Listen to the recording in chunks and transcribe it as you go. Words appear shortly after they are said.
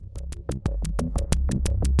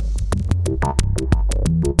Hi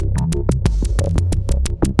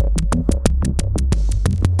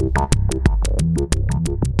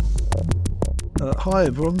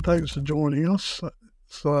everyone, thanks for joining us.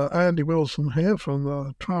 It's Andy Wilson here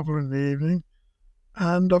from Travel in the Evening,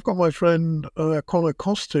 and I've got my friend Connor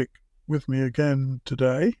Kostick with me again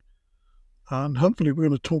today, and hopefully we're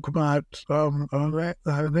going to talk about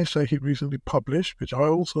an essay he recently published, which I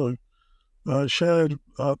also shared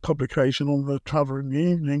publication on the Travel in the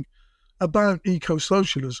Evening, about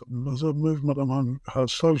eco-socialism as a movement among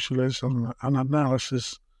socialists and an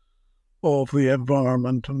analysis of the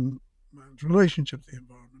environment and man's relationship to the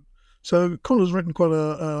environment. So Connor's written quite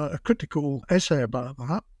a critical essay about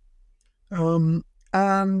that.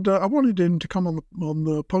 And I wanted him to come on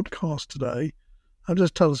the podcast today and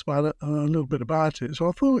just tell us about it, a little bit about it. So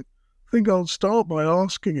I think I'll start by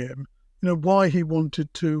asking him, why he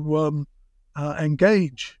wanted to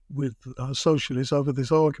engage with socialists over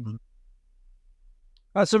this argument.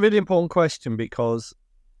 That's a really important question, because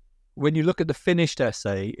when you look at the finished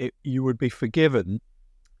essay, you would be forgiven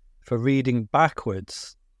for reading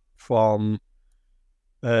backwards from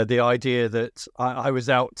the idea that I was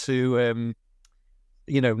out to,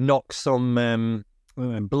 knock some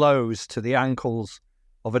blows to the ankles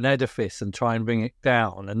of an edifice and try and bring it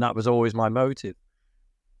down. And that was always my motive,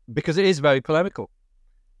 because it is very polemical.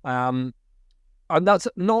 And that's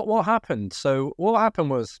not what happened. So what happened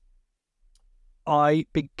was I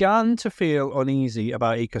began to feel uneasy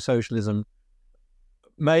about eco-socialism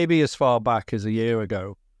maybe as far back as a year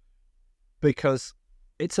ago, because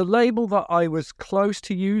it's a label that I was close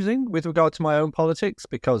to using with regard to my own politics,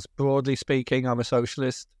 because broadly speaking, I'm a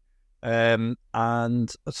socialist and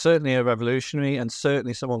certainly a revolutionary, and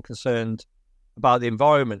certainly someone concerned about the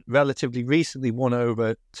environment, relatively recently won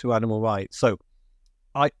over to animal rights. So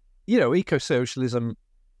eco-socialism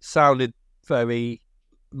sounded very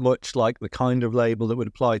much like the kind of label that would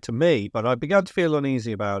apply to me, but I began to feel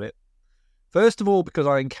uneasy about it. First of all, because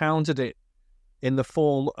I encountered it in the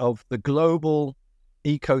form of the global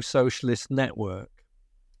eco-socialist network,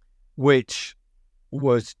 which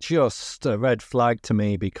was just a red flag to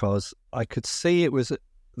me, because I could see it was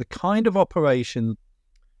the kind of operation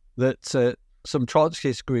that some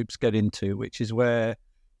Trotskyist groups get into, which is where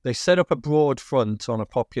they set up a broad front on a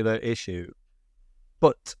popular issue,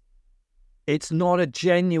 but it's not a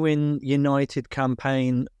genuine united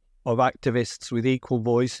campaign of activists with equal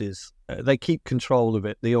voices. They keep control of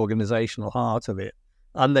it, the organisational heart of it,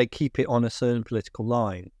 and they keep it on a certain political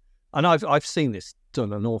line. And I've seen this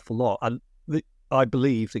done an awful lot. And I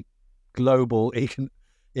believe the global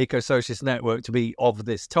eco-socialist network to be of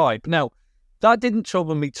this type. Now, that didn't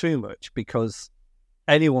trouble me too much, because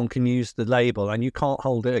anyone can use the label, and you can't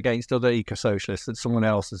hold it against other eco-socialists that someone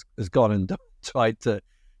else has gone and tried to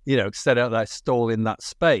set out their stall in that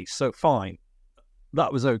space. So fine,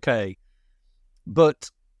 that was okay. But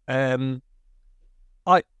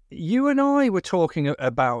you and I were talking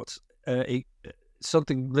about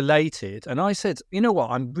something related, and I said, you know what,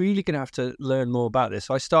 I'm really going to have to learn more about this.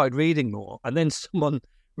 So I started reading more, and then someone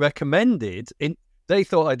recommended, they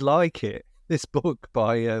thought I'd like it, this book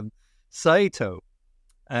by Saito,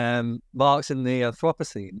 Marx in the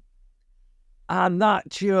Anthropocene. And that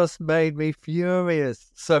just made me furious.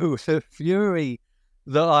 So the fury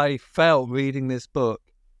that I felt reading this book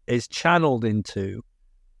is channeled into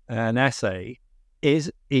an essay, Is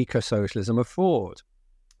Eco-Socialism a Fraud?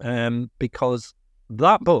 Because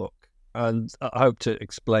that book, and I hope to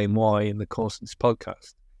explain why in the course of this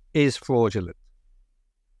podcast, is fraudulent.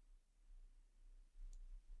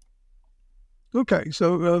 Okay,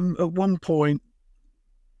 so at one point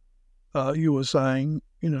you were saying,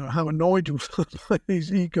 how annoyed you were by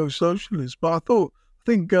these eco-socialists. But I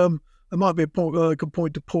think it might be a good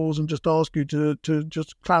point to pause and just ask you to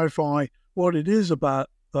just clarify what it is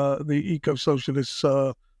about the eco-socialists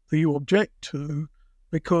that you object to,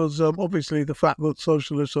 because obviously the fact that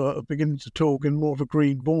socialists are beginning to talk in more of a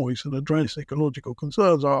green voice and address ecological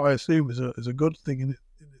concerns, I assume is a good thing in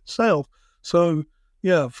itself. So,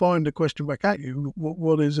 yeah, find a question back at you.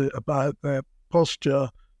 What is it about their posture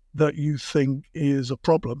that you think is a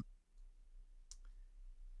problem?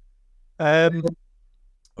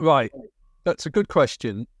 Right, that's a good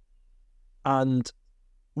question. And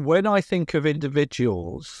when I think of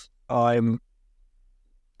individuals, I'm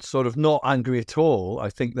sort of not angry at all. I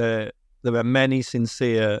think there are many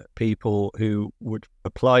sincere people who would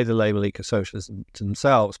apply the label eco-socialism to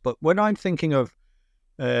themselves. But when I'm thinking of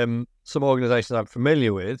some organisations I'm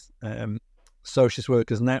familiar with, Socialist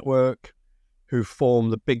Workers Network, who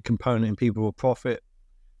form the big component in People Will Profit,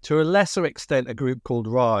 to a lesser extent a group called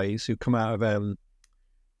RISE, who come out of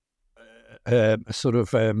a sort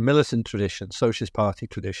of militant tradition, Socialist Party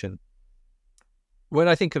tradition. When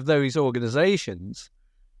I think of those organisations,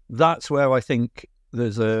 that's where I think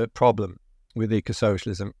there's a problem with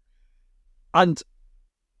eco-socialism. And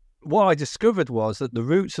what I discovered was that the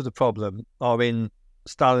roots of the problem are in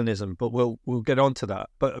Stalinism, but we'll get on to that.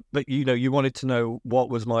 But you wanted to know what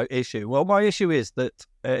was my issue. Well, my issue is that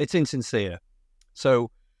it's insincere.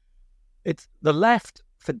 So it's the left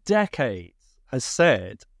for decades has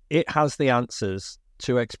said it has the answers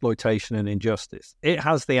to exploitation and injustice. It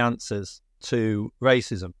has the answers to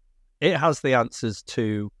racism. It has the answers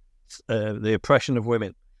to the oppression of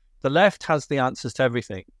women. The left has the answers to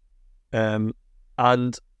everything. And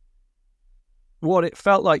what it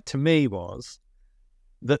felt like to me was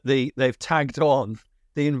that they've tagged on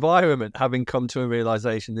the environment, having come to a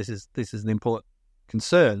realization this is an important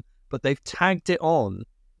concern, but they've tagged it on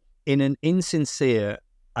in an insincere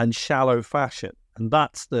and shallow fashion, and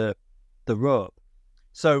that's the rub.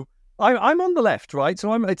 So I'm on the left, right?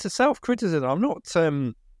 So it's a self-criticism. I'm not.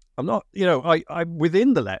 I'm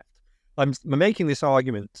within the left. I'm making this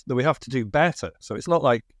argument that we have to do better. So it's not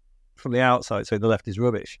like from the outside saying the left is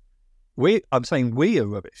rubbish. I'm saying we are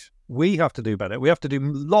rubbish. We have to do better. We have to do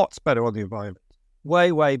lots better on the environment.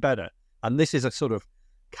 Way, way better. And this is a sort of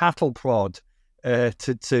cattle prod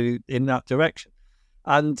to in that direction.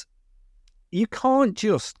 And you can't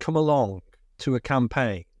just come along to a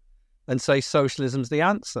campaign and say socialism's the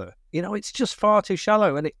answer. It's just far too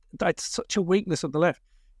shallow, and that's such a weakness of the left.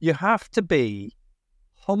 You have to be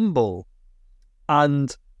humble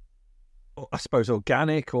and, I suppose,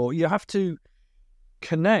 organic, or you have to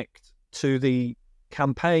connect to the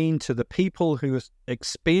campaign, to the people who are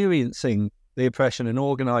experiencing the oppression and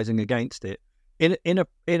organising against it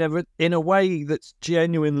in a way that's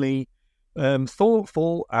genuinely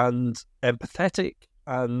thoughtful and empathetic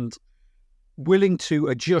and willing to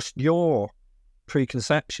adjust your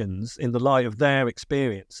preconceptions in the light of their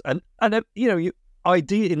experience. And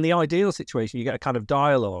in the ideal situation, you get a kind of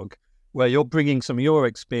dialogue where you're bringing some of your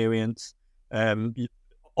experience.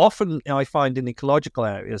 Often I find in ecological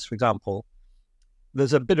areas, for example,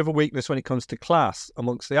 there's a bit of a weakness when it comes to class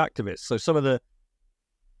amongst the activists. So some of the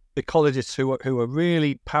ecologists who are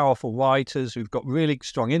really powerful writers, who've got really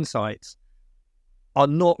strong insights, are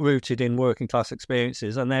not rooted in working class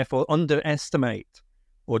experiences, and therefore underestimate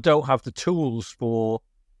or don't have the tools for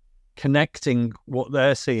connecting what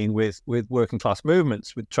they're seeing with working class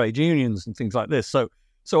movements, with trade unions and things like this. So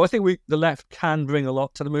I think the left can bring a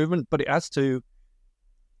lot to the movement, but it has to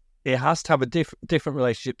have a different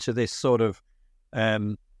relationship to this sort of,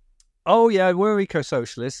 we're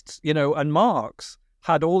eco-socialists, and Marx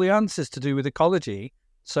had all the answers to do with ecology.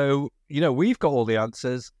 So, we've got all the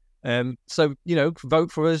answers. So,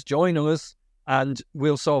 vote for us, join us, and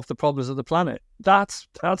we'll solve the problems of the planet. That's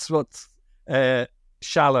what's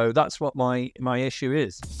shallow. That's what my issue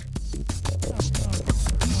is.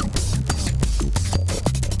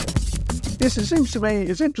 Yes, it seems to me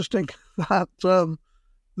it's interesting that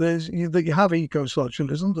that you have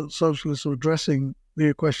eco-socialism, that socialists are addressing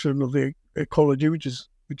the question of the ecology, which is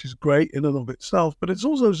great in and of itself. But it's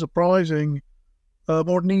also surprising,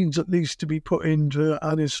 or needs at least to be put into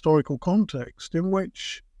an historical context in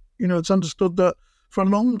which it's understood that for a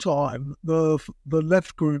long time the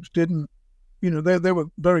left groups didn't, they were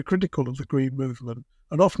very critical of the Green Movement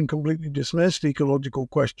and often completely dismissed ecological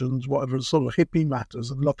questions, whatever sort of hippie matters,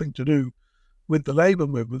 and nothing to do with the Labour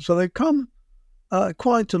movement. So they've come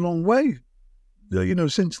quite a long way,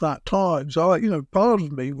 since that time. So, part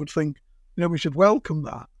of me would think, we should welcome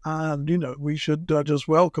that, and, we should just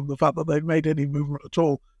welcome the fact that they've made any movement at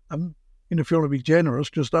all. And, if you want to be generous,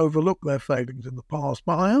 just overlook their failings in the past.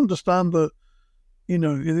 But I understand that,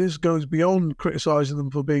 this goes beyond criticising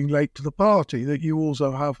them for being late to the party, that you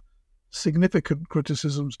also have significant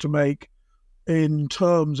criticisms to make in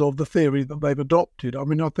terms of the theory that they've adopted. I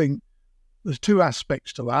mean, I think there's two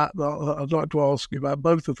aspects to that I'd like to ask you about,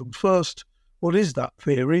 both of them. First, what is that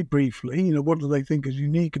theory, briefly? What do they think is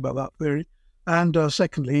unique about that theory? And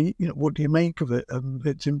secondly, what do you make of it and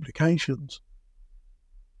its implications?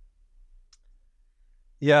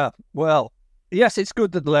 Yeah, well, yes, it's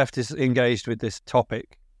good that the left is engaged with this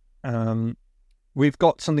topic. We've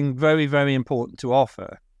got something very, very important to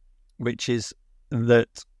offer, which is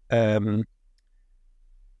that I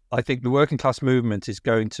think the working class movement is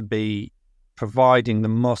going to be providing the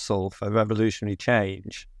muscle for revolutionary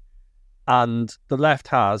change. And the left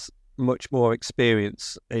has much more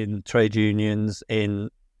experience in trade unions,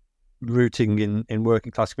 in rooting in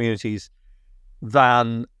working class communities,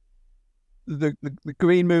 than the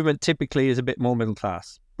Green Movement typically is a bit more middle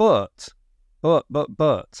class. But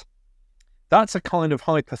that's a kind of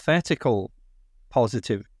hypothetical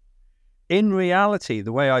positive. In reality,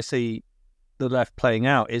 the way I see the left playing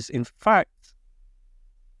out is, in fact,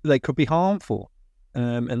 they could be harmful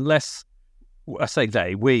unless, I say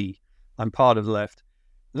they, I'm part of the left,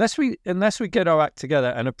 unless we get our act together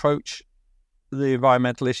and approach the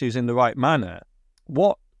environmental issues in the right manner.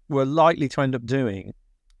 What we're likely to end up doing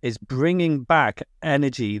is bringing back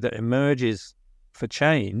energy that emerges for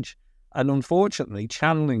change and unfortunately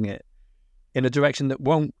channeling it in a direction that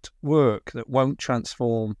won't work, that won't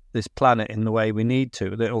transform this planet in the way we need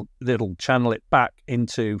to. That'll channel it back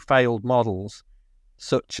into failed models,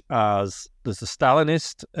 such as there's the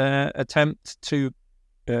Stalinist attempt to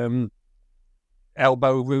get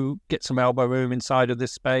some elbow room inside of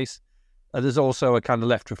this space. There's also a kind of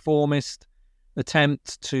left reformist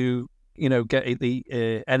attempt to, get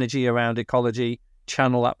the energy around ecology,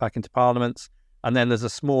 channel that back into parliaments. And then there's a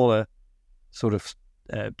smaller sort of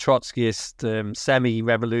Trotskyist,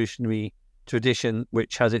 semi-revolutionary tradition,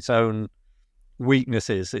 which has its own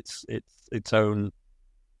weaknesses, its own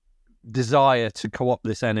desire to co-opt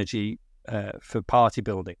this energy for party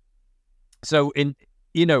building. So in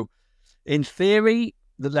theory,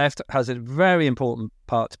 the left has a very important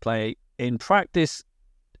part to play. In practice,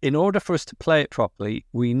 in order for us to play it properly,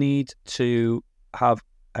 we need to have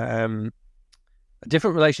a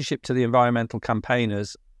different relationship to the environmental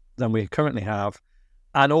campaigners than we currently have,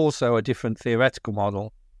 and also a different theoretical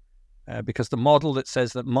model, because the model that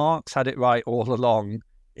says that Marx had it right all along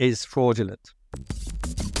is fraudulent.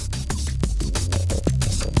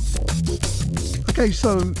 Okay,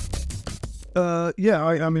 so I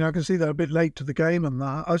can see they're a bit late to the game on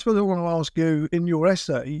that. I suppose I want to ask you, in your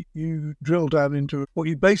essay, you drill down into what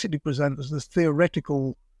you basically present as this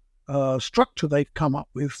theoretical structure they've come up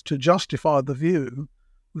with to justify the view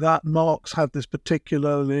that Marx had this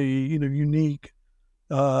particularly, unique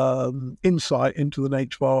insight into the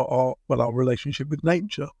nature of our relationship with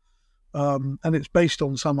nature. And it's based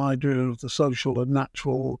on some idea of the social and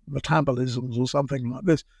natural metabolisms or something like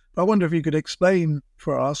this. I wonder if you could explain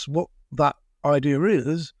for us what that idea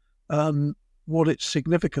is, what its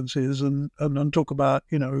significance is, and talk about,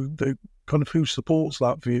 the kind of who supports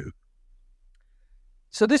that view.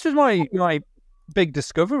 So this was my big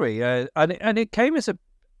discovery, and it came as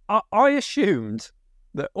I assumed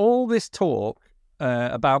that all this talk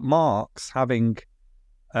about Marx having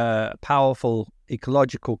a powerful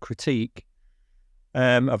ecological critique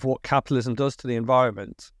of what capitalism does to the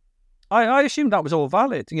environment, I assumed that was all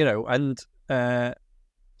valid, and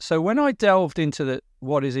so when I delved into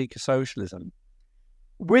what is eco-socialism,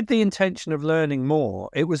 with the intention of learning more,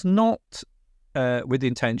 it was not with the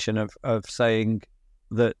intention of saying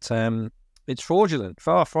that it's fraudulent.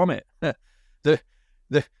 Far from it.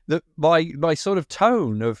 My sort of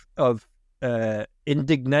tone of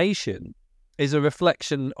indignation is a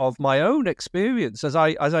reflection of my own experience as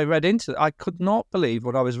I read into it. I could not believe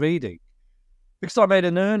what I was reading, because I made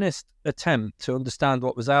an earnest attempt to understand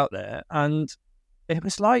what was out there, and it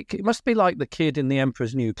must be like the kid in the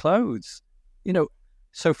Emperor's New Clothes,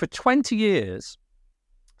 So for 20 years,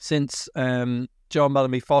 since John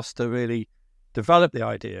Bellamy Foster really developed the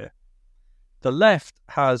idea, the left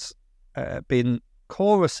has been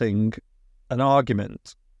chorusing an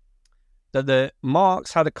argument that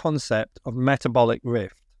Marx had a concept of metabolic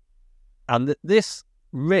rift, and that this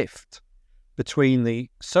rift between the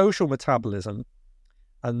social metabolism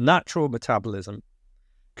and natural metabolism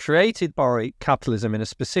created by capitalism in a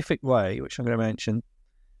specific way, which I'm going to mention,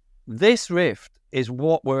 this rift is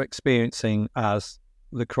what we're experiencing as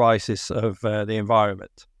the crisis of the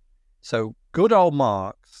environment. So good old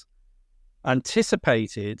Marx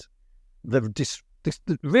anticipated the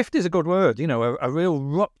rift is a good word, a real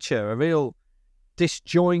rupture, a real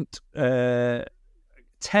disjoint tear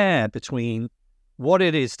between what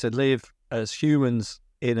it is to live as humans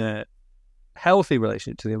in a healthy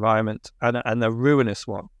relationship to the environment and a ruinous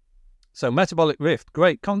one. So metabolic rift,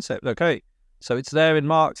 great concept. Okay, so it's there in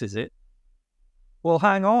Marx, is it? Well,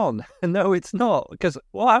 hang on. No, it's not. Because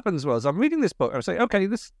what happens was, I'm reading this book and I'm saying, okay,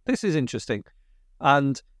 this is interesting.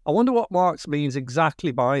 And I wonder what Marx means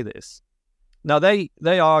exactly by this. Now, they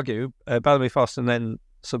argue, Bellamy Foster and then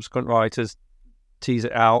subsequent writers tease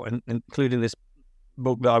it out, and including this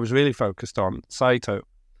book that I was really focused on, Saito,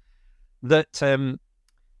 that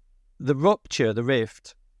the rupture, the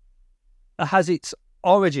rift, has its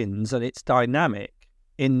origins and its dynamic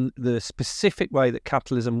in the specific way that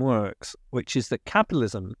capitalism works, which is that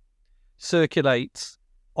capitalism circulates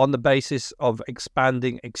on the basis of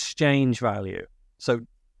expanding exchange value. So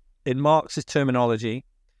in Marx's terminology,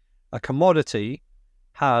 a commodity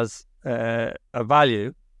has a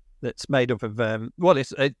value that's made up of,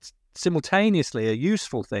 simultaneously a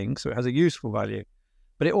useful thing, so it has a useful value,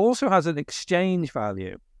 but it also has an exchange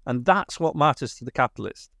value, and that's what matters to the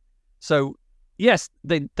capitalist. So, yes,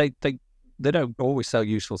 they don't always sell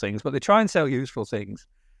useful things, but they try and sell useful things.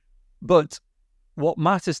 But what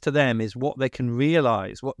matters to them is what they can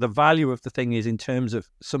realize, what the value of the thing is in terms of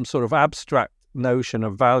some sort of abstract notion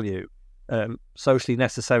of value, socially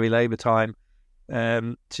necessary labor time,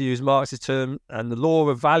 to use Marx's term, and the law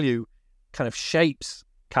of value kind of shapes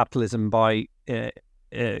capitalism by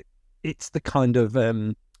it's the kind of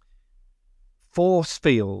force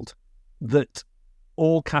field that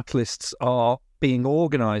all capitalists are being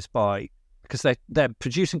organized by, because they're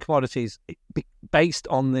producing commodities based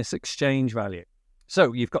on this exchange value.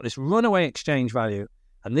 So you've got this runaway exchange value,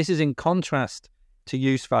 and this is in contrast to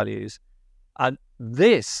use values, and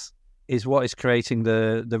this is what is creating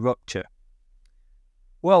the rupture.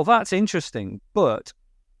 Well, that's interesting, but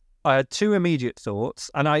I had two immediate thoughts,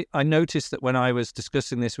 and I noticed that when I was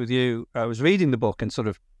discussing this with you, I was reading the book and sort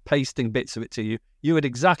of pasting bits of it to you. You had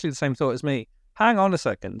exactly the same thought as me. Hang on a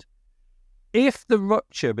second. If the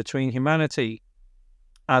rupture between humanity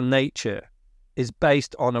and nature is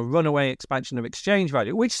based on a runaway expansion of exchange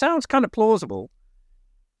value, which sounds kind of plausible,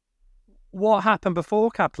 what happened before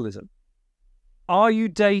capitalism? Are you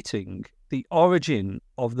dating the origin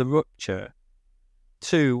of the rupture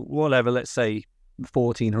to whatever, let's say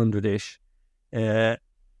 1400-ish, and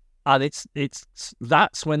it's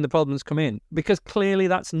that's when the problems come in, because clearly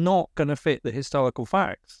that's not going to fit the historical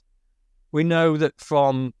facts. We know that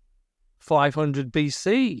from 500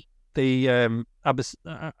 BC, the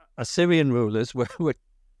Assyrian rulers were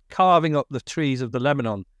carving up the trees of the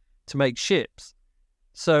Lebanon to make ships,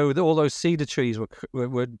 so all those cedar trees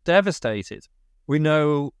were devastated. We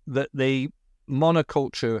know that the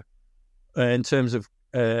monoculture, in terms of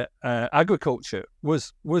agriculture,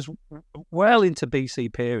 was well into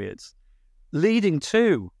BC periods, leading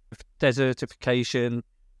to desertification,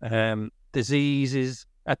 diseases,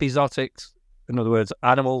 epizootics, in other words,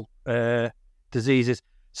 animal diseases.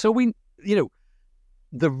 So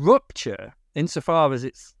the rupture, insofar as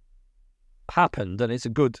it's happened, and it's a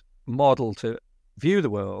good model to view the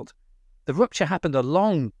world, the rupture happened a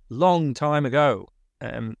long, long time ago,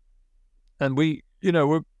 and we,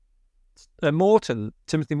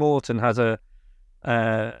 Timothy Morton has a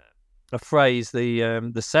phrase,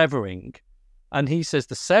 the severing, and he says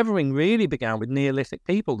the severing really began with Neolithic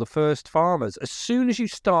people, the first farmers. As soon as you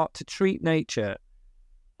start to treat nature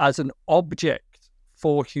as an object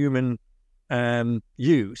for human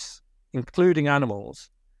use, including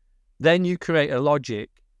animals, then you create a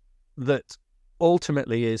logic that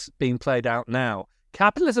ultimately is being played out now.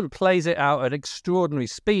 Capitalism plays it out at extraordinary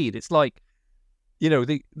speed. It's like,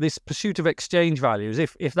 this pursuit of exchange values,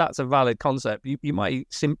 if that's a valid concept, you might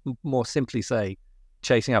more simply say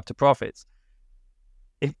chasing after profits.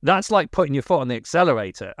 If that's like putting your foot on the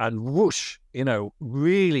accelerator and whoosh,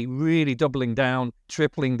 really, really doubling down,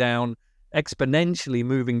 tripling down, exponentially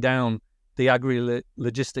moving down the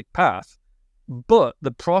agri-logistic path. But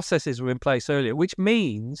the processes were in place earlier, which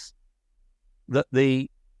means that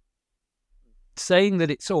saying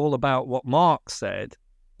that it's all about what Marx said,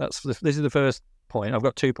 this is the first point. I've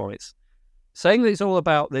got 2 points. Saying that it's all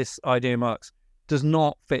about this idea of Marx does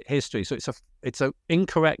not fit history. So it's an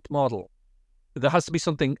incorrect model. There has to be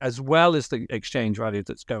something as well as the exchange value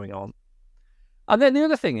that's going on. And then the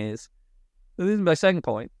other thing is, this is my second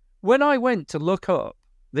point, when I went to look up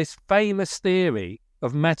this famous theory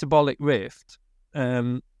of metabolic rift,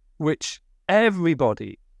 which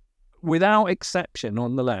everybody, without exception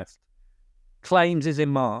on the left, claims is in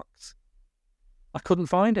Marx, I couldn't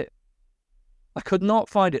find it. I could not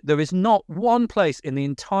find it. There is not one place in the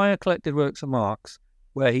entire collected works of Marx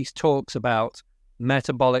where he talks about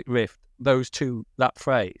metabolic rift, that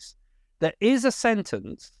phrase. There is a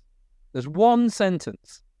sentence, there's one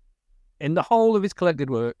sentence in the whole of his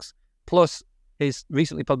collected works, plus his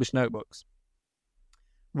recently published notebooks,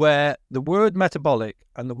 where the word metabolic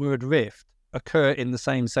and the word rift occur in the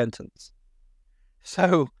same sentence.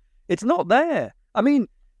 So it's not there. I mean,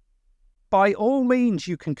 by all means,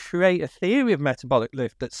 you can create a theory of metabolic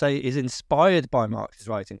rift that, say, is inspired by Marx's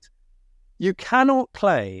writings. You cannot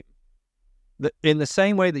claim that in the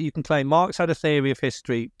same way that you can claim Marx had a theory of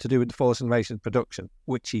history to do with the force and rate of production,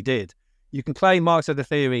 which he did. You can claim Marx had a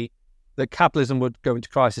theory that capitalism would go into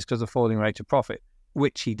crisis because of falling rate of profit,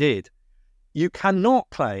 which he did. You cannot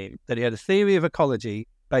claim that he had a theory of ecology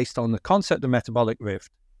based on the concept of metabolic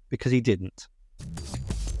rift, because he didn't.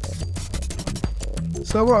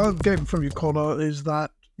 So what I'm getting from you, Connor, is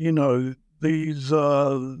that, these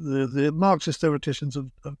the Marxist theoreticians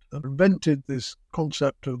have invented this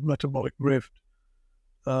concept of metabolic rift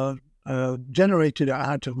generated it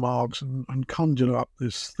out of Marx and conjured up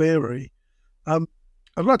this theory.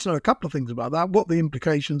 I'd like to know a couple of things about that, what the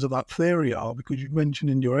implications of that theory are, because you mentioned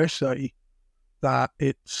in your essay that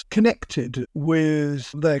it's connected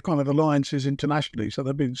with their kind of alliances internationally. So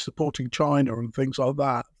they've been supporting China and things like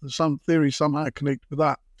that. There's some theories somehow connected with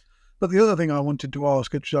that. But the other thing I wanted to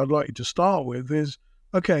ask, which I'd like you to start with, is,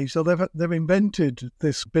 okay, so they've invented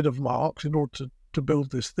this bit of Marx in order to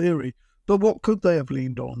build this theory, but what could they have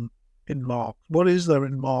leaned on in Marx? What is there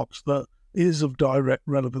in Marx that is of direct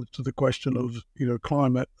relevance to the question of,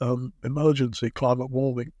 climate emergency, climate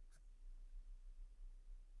warming?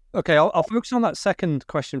 Okay, I'll focus on that second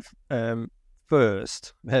question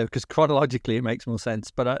first, because chronologically it makes more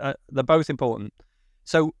sense, but they're both important.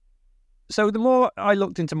 So the more I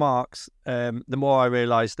looked into Marx, the more I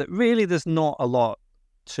realised that really there's not a lot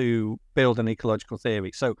to build an ecological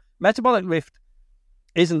theory. So metabolic rift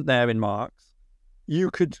isn't there in Marx.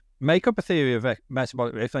 You could make up a theory of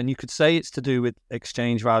metabolic rift and you could say it's to do with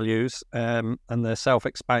exchange values and their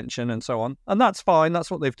self-expansion and so on. And that's fine,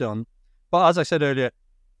 that's what they've done. But as I said earlier,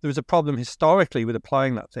 there was a problem historically with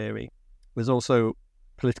applying that theory. There's also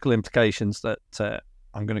political implications that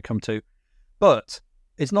I'm going to come to. But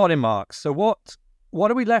it's not in Marx. So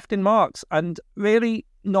what are we left in Marx? And really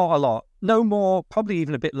not a lot. No more, probably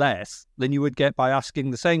even a bit less than you would get by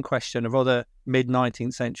asking the same question of other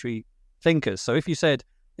mid-19th century thinkers. So if you said,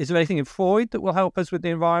 is there anything in Freud that will help us with the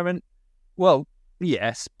environment? Well,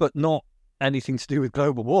 yes, but not anything to do with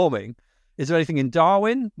global warming. Is there anything in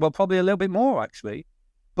Darwin? Well, probably a little bit more, actually.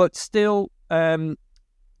 But still,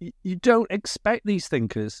 you don't expect these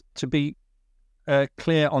thinkers to be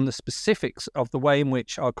clear on the specifics of the way in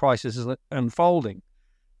which our crisis is unfolding.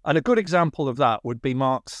 And a good example of that would be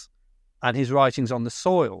Marx and his writings on the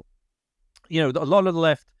soil. A lot of the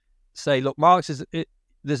left say, look,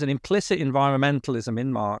 there's an implicit environmentalism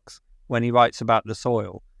in Marx when he writes about the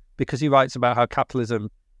soil, because he writes about how capitalism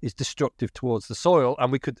is destructive towards the soil.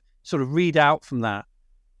 And we could sort of read out from that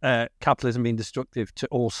capitalism being destructive to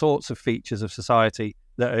all sorts of features of society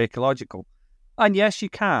that are ecological. And yes, you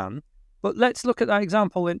can, but let's look at that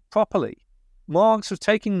example properly. Marx was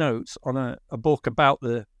taking notes on a book about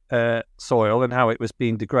the soil and how it was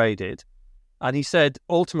being degraded. And he said,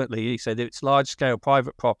 ultimately, it's large-scale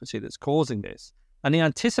private property that's causing this. And he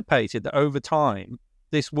anticipated that over time,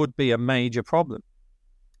 this would be a major problem.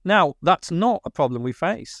 Now, that's not a problem we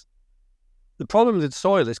face. The problem with the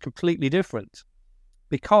soil is completely different,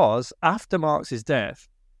 because after Marx's death,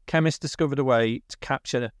 chemists discovered a way to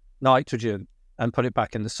capture nitrogen and put it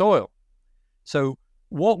back in the soil. So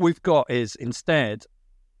what we've got is instead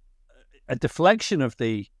a deflection of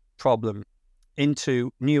the problem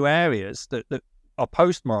into new areas that are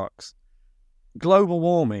post-Marx. Global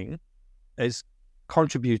warming is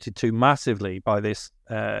contributed to massively by this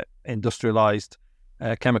industrialized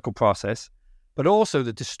chemical process, but also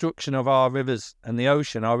the destruction of our rivers and the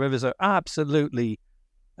ocean. Our rivers are absolutely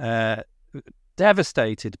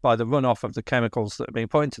devastated by the runoff of the chemicals that are being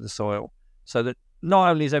put into the soil, so that not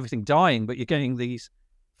only is everything dying, but you're getting these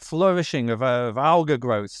flourishing of alga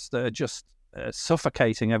growths that are just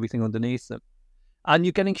suffocating everything underneath them. And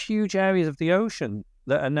you're getting huge areas of the ocean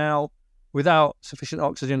that are now without sufficient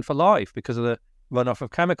oxygen for life because of the runoff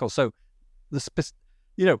of chemicals. So,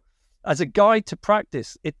 as a guide to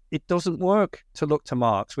practice, it doesn't work to look to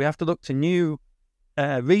Marx. We have to look to new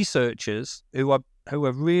researchers who are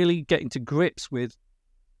really getting to grips with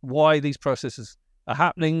why these processes are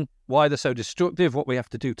happening, why they're so destructive, what we have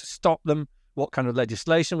to do to stop them, what kind of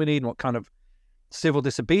legislation we need, and what kind of civil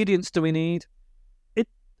disobedience do we need.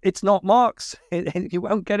 It's not Marx. You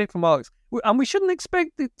won't get it from Marx. And we shouldn't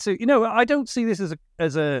expect it to. I don't see this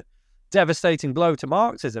as a devastating blow to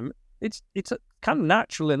Marxism. It's kind of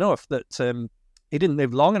natural enough that he didn't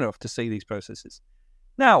live long enough to see these processes.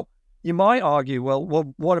 Now, you might argue, well,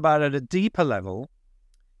 what about at a deeper level?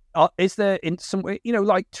 Is there in some way,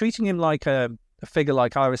 like treating him like a figure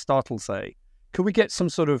like Aristotle, say, could we get some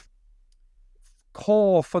sort of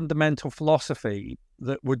core fundamental philosophy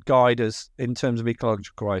that would guide us in terms of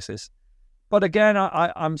ecological crisis? But again,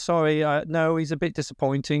 I'm sorry, no, he's a bit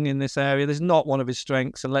disappointing in this area. There's not one of his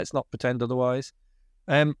strengths, and let's not pretend otherwise.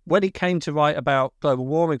 When he came to write about global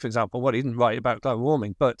warming, for example, he didn't write about global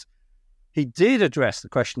warming, but he did address the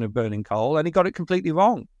question of burning coal, and he got it completely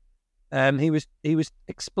wrong. He was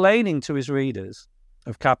explaining to his readers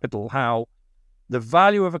of Capital how the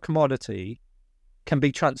value of a commodity can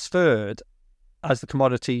be transferred as the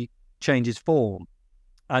commodity changes form.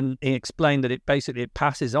 And he explained that it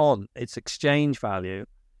passes on its exchange value,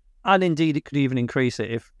 and indeed it could even increase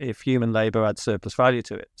it if human labour adds surplus value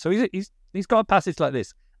to it. So he's got a passage like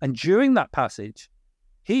this, and during that passage,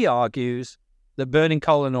 He argues that burning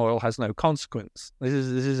coal and oil has no consequence. This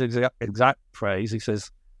is exact phrase. He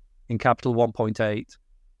says in capital 1.8,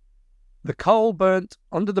 the coal burnt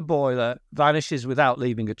under the boiler vanishes without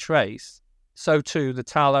leaving a trace. So too the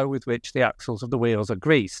tallow with which the axles of the wheels are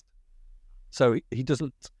greased. So he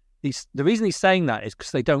doesn't. The reason he's saying that is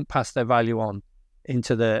because they don't pass their value on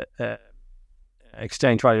into the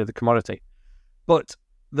exchange value of the commodity. But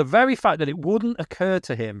the very fact that it wouldn't occur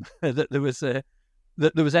to him that there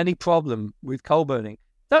was any problem with coal burning,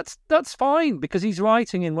 that's fine, because he's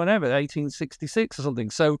writing in whenever 1866 or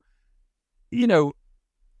something. So,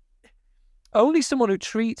 only someone who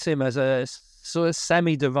treats him as a sort of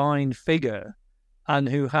semi-divine figure and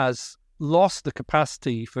who has lost the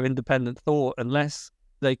capacity for independent thought, unless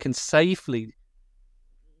they can safely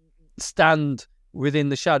stand within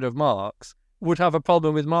the shadow of Marx, would have a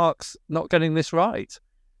problem with Marx not getting this right.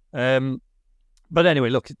 But anyway,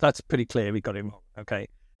 look, that's pretty clear he got it wrong. Okay.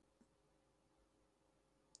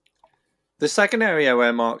 The second area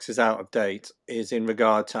where Marx is out of date is in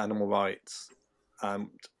regard to animal rights.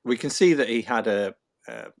 We can see that he had a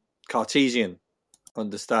Cartesian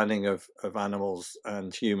understanding of animals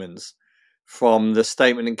and humans from the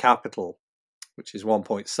statement in Capital, which is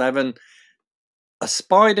 1.7. A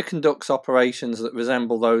spider conducts operations that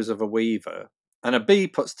resemble those of a weaver, and a bee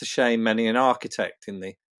puts to shame many an architect in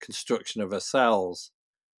the construction of her cells.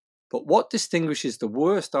 But what distinguishes the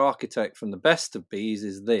worst architect from the best of bees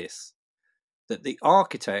is this, that the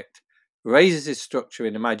architect raises his structure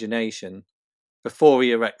in imagination before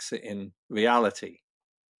he erects it in reality.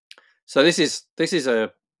 So this is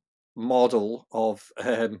a model of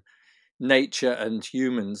nature and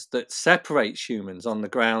humans that separates humans on the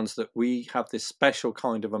grounds that we have this special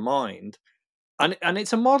kind of a mind, and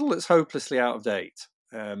it's a model that's hopelessly out of date.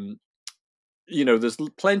 There's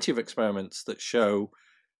plenty of experiments that show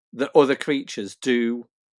that other creatures do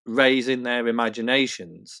raise in their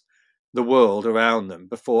imaginations the world around them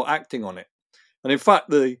before acting on it. And in fact,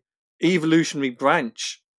 the evolutionary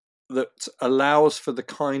branch that allows for the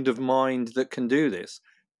kind of mind that can do this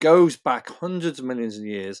goes back hundreds of millions of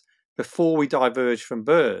years before we diverge from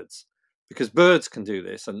birds, because birds can do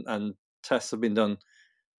this, and tests have been done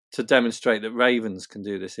to demonstrate that ravens can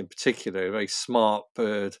do this in particular, a very smart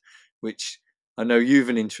bird, which I know you've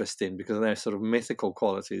an interest in because of their sort of mythical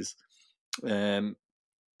qualities. So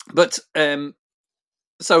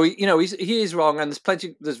he is wrong, and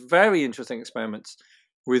there's very interesting experiments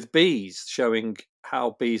with bees showing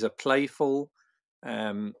how bees are playful,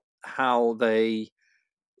 how they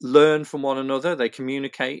learn from one another, they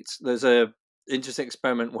communicate. There's a interesting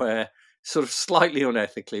experiment where, sort of slightly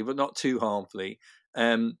unethically but not too harmfully,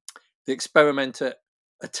 the experimenter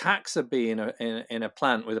attacks a bee in a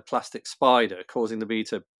plant with a plastic spider, causing the bee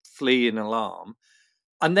to flee in alarm,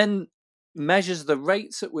 and then measures the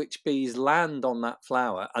rates at which bees land on that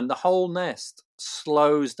flower, and the whole nest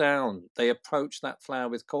slows down. They approach that flower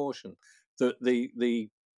with caution. The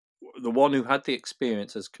one who had the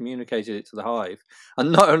experience has communicated it to the hive,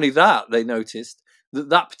 and not only that, they noticed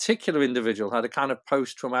that particular individual had a kind of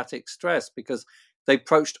post-traumatic stress because they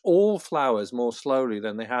approached all flowers more slowly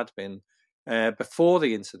than they had been before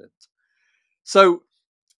the incident. So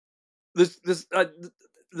there's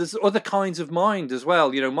other kinds of mind as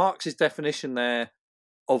well. Marx's definition there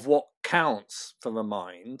of what counts from a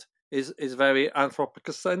mind is very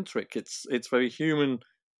anthropocentric. It's very human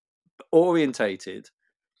orientated.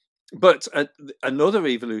 But another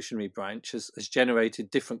evolutionary branch has generated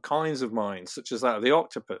different kinds of minds, such as that of the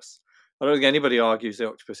octopus. I don't think anybody argues the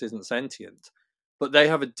octopus isn't sentient, but they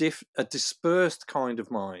have a dispersed kind of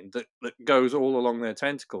mind that goes all along their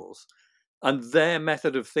tentacles. And their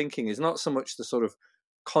method of thinking is not so much the sort of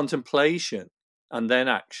contemplation and then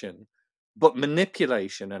action, but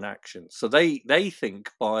manipulation and action. So they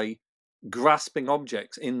think by grasping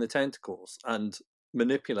objects in the tentacles and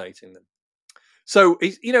manipulating them. So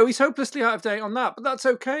he's hopelessly out of date on that, but that's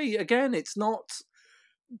okay. Again, it's not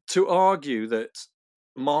to argue that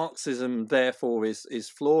Marxism therefore is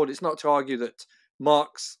flawed. It's not to argue that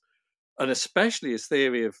Marx, and especially his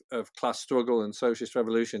theory of class struggle and socialist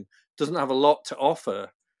revolution, doesn't have a lot to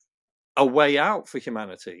offer a way out for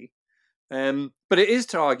humanity. But it is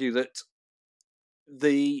to argue that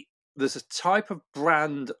there's a type of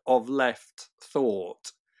brand of left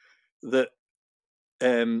thought that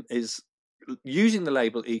is using the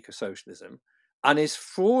label eco-socialism and is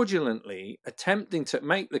fraudulently attempting to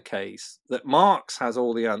make the case that Marx has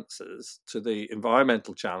all the answers to the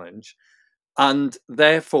environmental challenge, and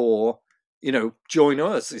therefore, join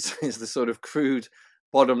us is the sort of crude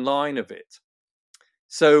bottom line of it.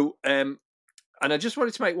 So, and I just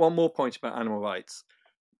wanted to make one more point about animal rights.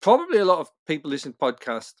 probably a lot of people listening to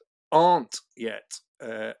podcasts aren't yet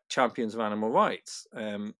champions of animal rights.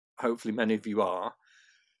 Hopefully many of you are.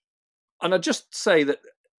 And I just say that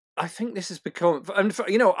I think this has become, and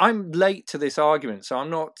I'm late to this argument, so I'm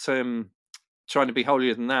not trying to be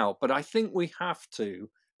holier than thou, but I think we have to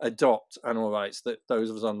adopt animal rights, that those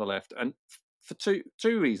of us on the left, and for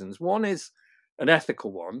two reasons. One is an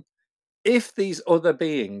ethical one. If these other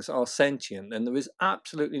beings are sentient, then there is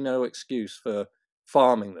absolutely no excuse for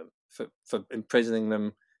farming them, for imprisoning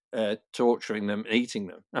them, torturing them, eating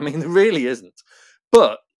them. I mean, there really isn't.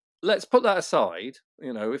 But let's put that aside,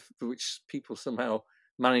 which people somehow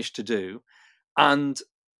manage to do, and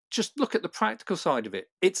just look at the practical side of it.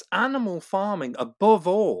 It's animal farming above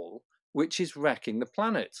all which is wrecking the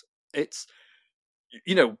planet. It's,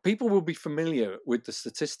 people will be familiar with the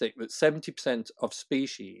statistic that 70% of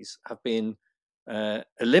species have been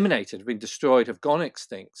eliminated, have been destroyed, have gone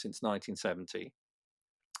extinct since 1970.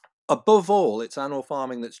 Above all, it's animal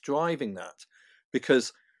farming that's driving that,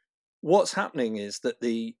 because what's happening is that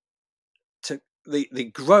the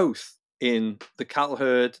growth in the cattle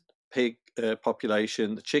herd, pig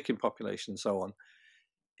population, the chicken population, and so on,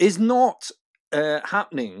 is not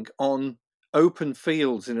happening on open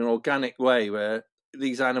fields in an organic way where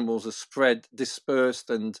these animals are dispersed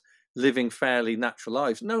and living fairly natural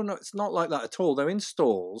lives. No, it's not like that at all. They're in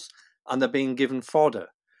stalls and they're being given fodder.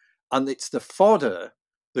 And it's the fodder,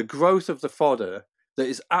 the growth of the fodder, that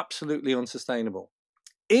is absolutely unsustainable.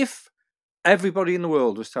 If everybody in the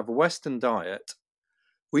world was to have a Western diet,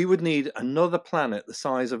 we would need another planet the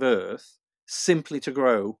size of Earth simply to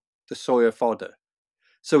grow the soya fodder.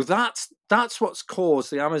 So that's what's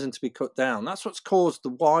caused the Amazon to be cut down. That's what's caused the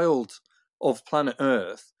wild of planet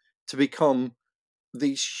Earth to become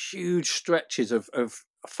these huge stretches of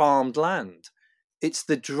farmed land. It's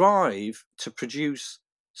the drive to produce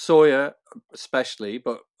soya, especially,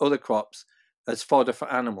 but other crops, as fodder for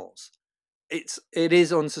animals. It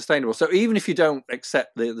is unsustainable. So even if you don't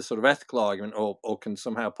accept the sort of ethical argument or can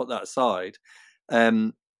somehow put that aside,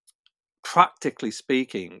 practically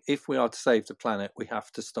speaking, if we are to save the planet, we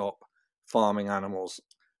have to stop farming animals.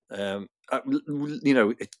 That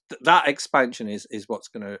expansion is what's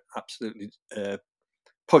going to absolutely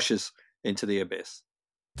push us into the abyss.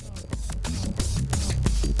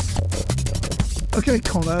 Okay,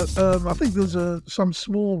 Connor, I think there's some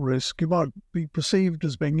small risk. You might be perceived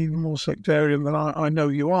as being even more sectarian than I know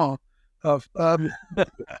you are. But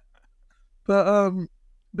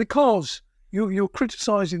because you're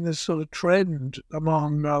criticising this sort of trend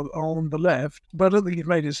among on the left, but I don't think you've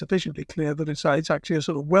made it sufficiently clear that it's actually a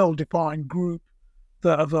sort of well-defined group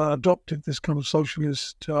that have adopted this kind of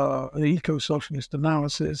socialist, eco-socialist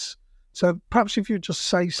analysis. So perhaps if you just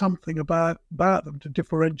say something about them to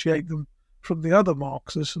differentiate them from the other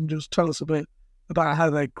Marxists, and just tell us a bit about how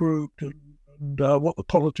they're grouped and what the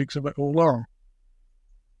politics of it all are.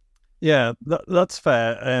 Yeah, that's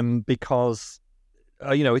fair, because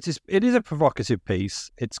it is a provocative piece.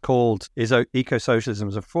 It's called "Is Eco-Socialism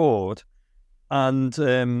a Fraud?"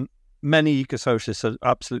 And many eco-socialists are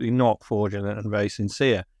absolutely not fraudulent and very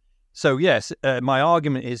sincere. So yes, my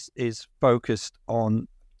argument is focused on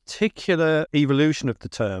particular evolution of the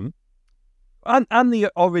term and the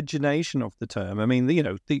origination of the term. I mean,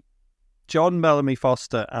 the John Bellamy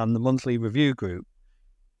Foster and the Monthly Review Group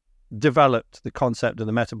developed the concept of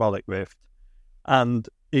the metabolic rift and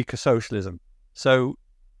eco-socialism. So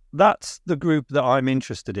that's the group that I'm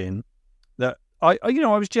interested in. That I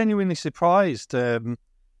was genuinely surprised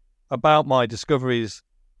about my discoveries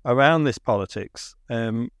around this politics.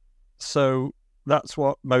 So that's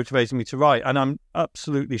what motivated me to write. And I'm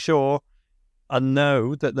absolutely sure and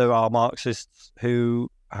know that there are Marxists who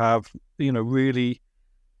have, really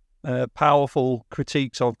powerful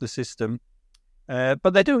critiques of the system.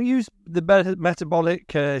 But they don't use the metabolic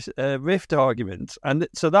rift argument. And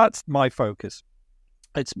so that's my focus.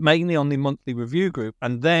 It's mainly on the Monthly Review Group,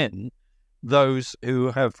 and then those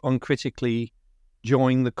who have uncritically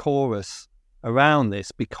joined the chorus around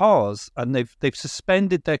this and they've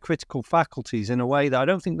suspended their critical faculties in a way that I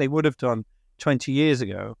don't think they would have done 20 years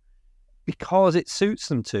ago, because it suits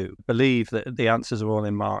them to believe that the answers are all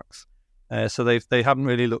in Marx. So they haven't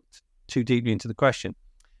really looked too deeply into the question.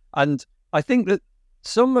 And I think that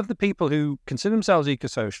some of the people who consider themselves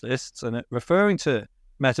eco-socialists and referring to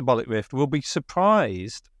metabolic rift will be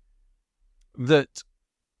surprised that,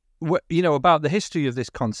 about the history of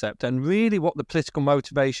this concept and really what the political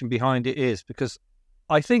motivation behind it is. Because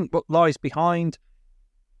I think what lies behind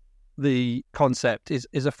the concept is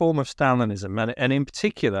a form of Stalinism, and in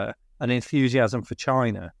particular, an enthusiasm for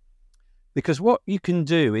China. Because what you can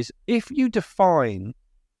do is, if you define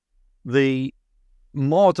the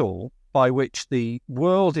model by which the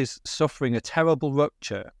world is suffering a terrible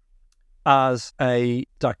rupture as a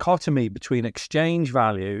dichotomy between exchange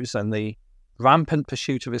values and the rampant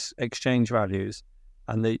pursuit of exchange values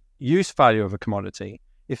and the use value of a commodity,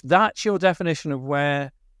 if that's your definition of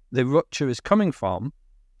where the rupture is coming from,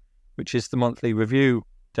 which is the monthly review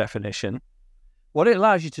definition, what it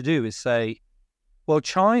allows you to do is say, well,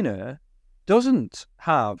 China doesn't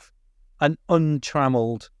have an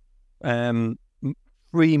untrammeled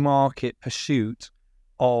free market pursuit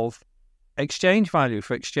of exchange value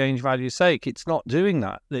for exchange value's sake. It's not doing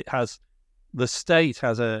that. The state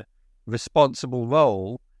has a responsible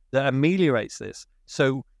role that ameliorates this.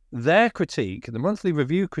 So their critique, the monthly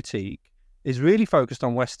review critique, is really focused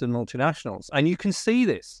on Western multinationals. And you can see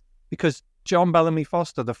this because John Bellamy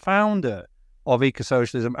Foster, the founder of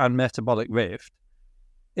Eco-Socialism and Metabolic Rift,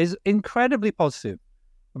 is incredibly positive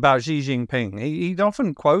about Xi Jinping. He'd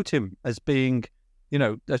often quote him as being,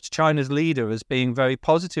 as China's leader, as being very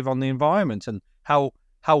positive on the environment and how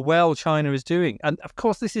well China is doing. And of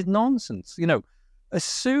course, this is nonsense. As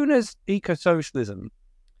soon as eco-socialism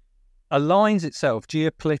aligns itself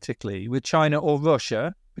geopolitically with China or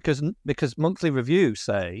Russia, because monthly reviews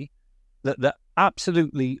say that the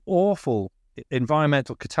absolutely awful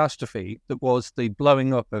environmental catastrophe that was the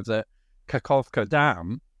blowing up of the Kakhovka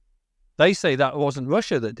Dam, they say that wasn't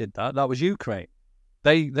Russia that did that, that was Ukraine.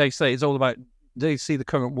 They say it's all about, they see the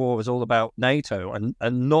current war as all about NATO and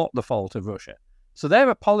not the fault of Russia. So they're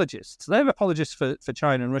apologists. They're apologists for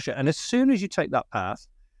China and Russia. And as soon as you take that path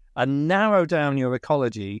and narrow down your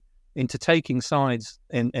ecology into taking sides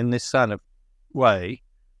in this kind of way,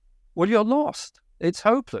 well, you're lost. It's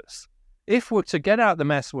hopeless. If we're to get out the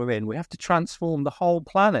mess we're in, we have to transform the whole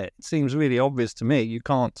planet. It seems really obvious to me. You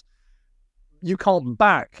can't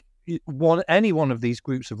back any one of these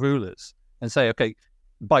groups of rulers and say, okay,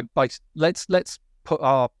 let's put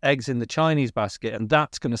our eggs in the Chinese basket and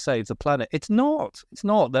that's going to save the planet. It's not.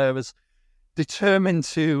 They're as determined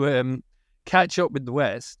to catch up with the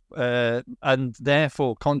West and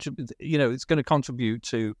therefore contribute. It's going to contribute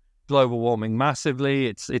to global warming massively.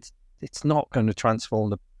 It's not going to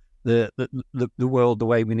transform the world the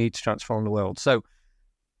way we need to transform the world. So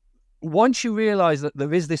once you realize that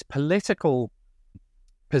there is this political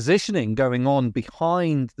positioning going on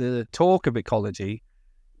behind the talk of ecology,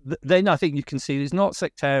 then I think you can see it's not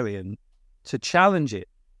sectarian to challenge it.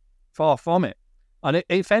 Far from it. And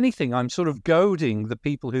if anything, I'm sort of goading the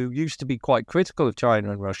people who used to be quite critical of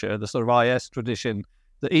China and Russia, the sort of IS tradition,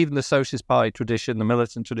 even the Socialist Party tradition, the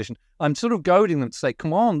militant tradition. I'm sort of goading them to say,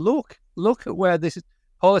 come on, look at where this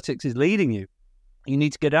politics is leading you. You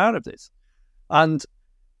need to get out of this. And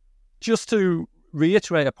just to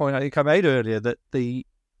reiterate a point I think I made earlier, that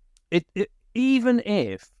even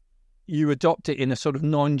if you adopt it in a sort of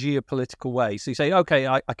non-geopolitical way, so you say, okay,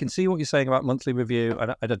 I can see what you're saying about monthly review,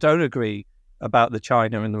 and I don't agree about the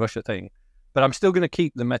China and the Russia thing, but I'm still going to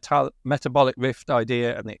keep the metabolic rift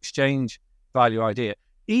idea and the exchange value idea.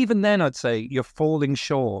 Even then, I'd say you're falling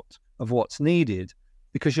short of what's needed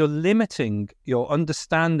because you're limiting your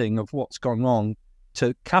understanding of what's gone wrong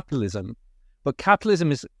to capitalism. But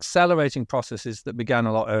capitalism is accelerating processes that began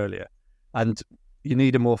a lot earlier. And you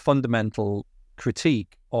need a more fundamental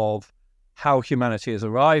critique of how humanity has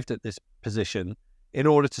arrived at this position in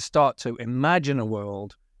order to start to imagine a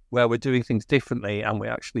world where we're doing things differently and we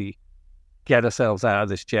actually get ourselves out of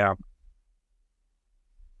this jam.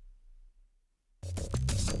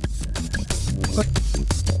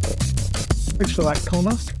 Thanks for that,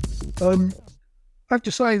 Connor. I have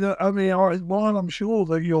to say that, while I'm sure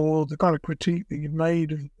that the kind of critique that you've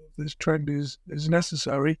made of this trend is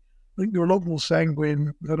necessary, I think you're a lot more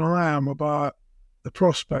sanguine than I am about the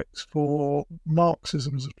prospects for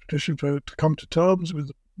Marxism as a tradition to come to terms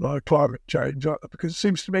with climate change, because it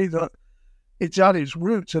seems to me that it's at its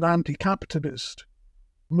roots an anti-capitalist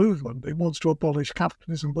movement. It wants to abolish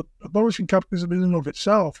capitalism, but abolishing capitalism in and of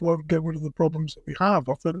itself won't get rid of the problems that we have.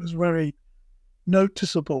 I thought it was very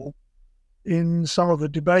noticeable in some of the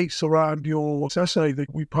debates around your essay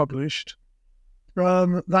that we published,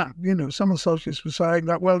 that, some associates were saying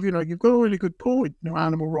that, well, you've got a really good point,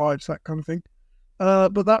 animal rights, that kind of thing.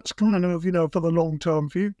 But that's kind of, for the long-term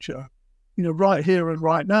future. Right here and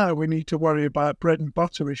right now, we need to worry about bread and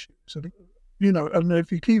butter issues. And, and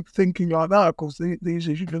if you keep thinking like that, of course, these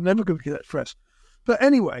issues are never going to get addressed. But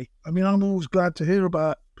anyway, I'm always glad to hear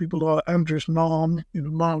about people like Andreas Malm,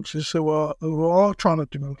 Marxists who are trying to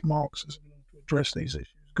develop Marxism to address these issues.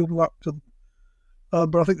 Good luck to them.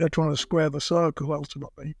 But I think they're trying to square the circle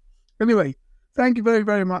ultimately. Anyway, thank you very,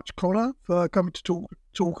 very much, Connor, for coming to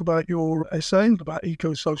talk about your essay about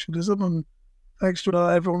eco-socialism, and Thanks to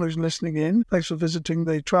everyone who's listening in. Thanks for visiting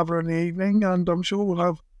the Traveller in the Evening, and I'm sure we'll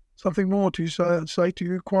have something more to say to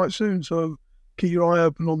you quite soon. So keep your eye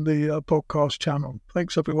open on the podcast channel.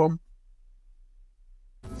 Thanks, everyone.